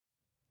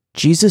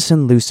Jesus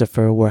and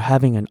Lucifer were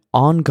having an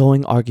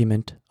ongoing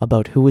argument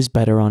about who was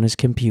better on his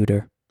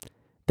computer.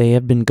 They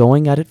had been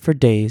going at it for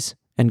days,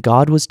 and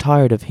God was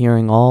tired of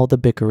hearing all the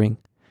bickering.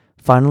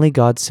 Finally,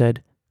 God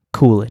said,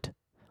 "Cool it.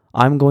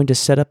 I'm going to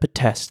set up a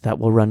test that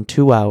will run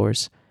 2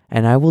 hours,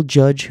 and I will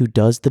judge who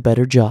does the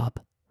better job."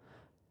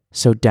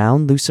 So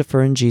down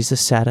Lucifer and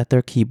Jesus sat at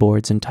their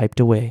keyboards and typed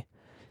away.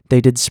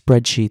 They did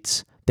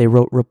spreadsheets, they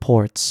wrote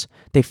reports,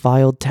 they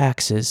filed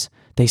taxes,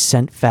 they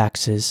sent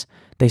faxes,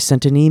 they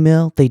sent an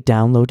email, they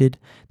downloaded,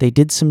 they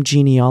did some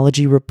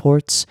genealogy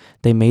reports,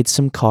 they made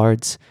some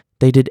cards,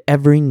 they did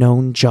every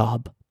known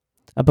job.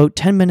 About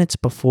 10 minutes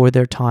before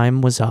their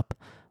time was up,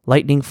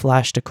 lightning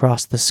flashed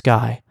across the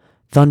sky,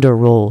 thunder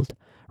rolled,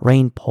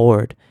 rain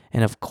poured,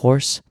 and of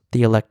course,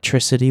 the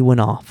electricity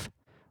went off.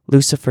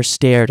 Lucifer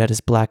stared at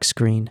his black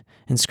screen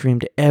and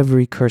screamed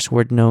every curse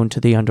word known to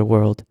the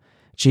underworld.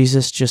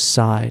 Jesus just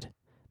sighed.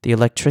 The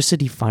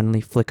electricity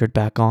finally flickered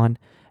back on,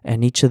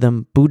 and each of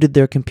them booted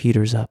their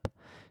computers up.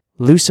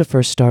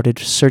 Lucifer started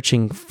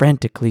searching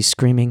frantically,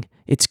 screaming,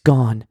 "It's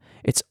gone!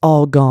 It's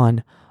all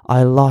gone!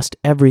 I lost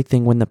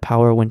everything when the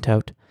power went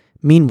out."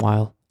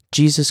 Meanwhile,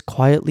 Jesus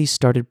quietly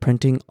started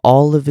printing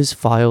all of his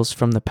files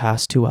from the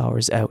past 2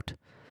 hours out.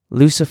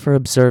 Lucifer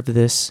observed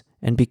this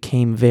and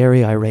became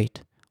very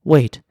irate.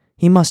 Wait,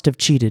 he must have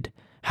cheated.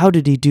 How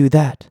did he do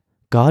that?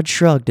 God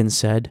shrugged and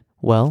said,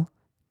 "Well,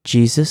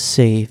 Jesus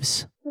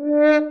saves."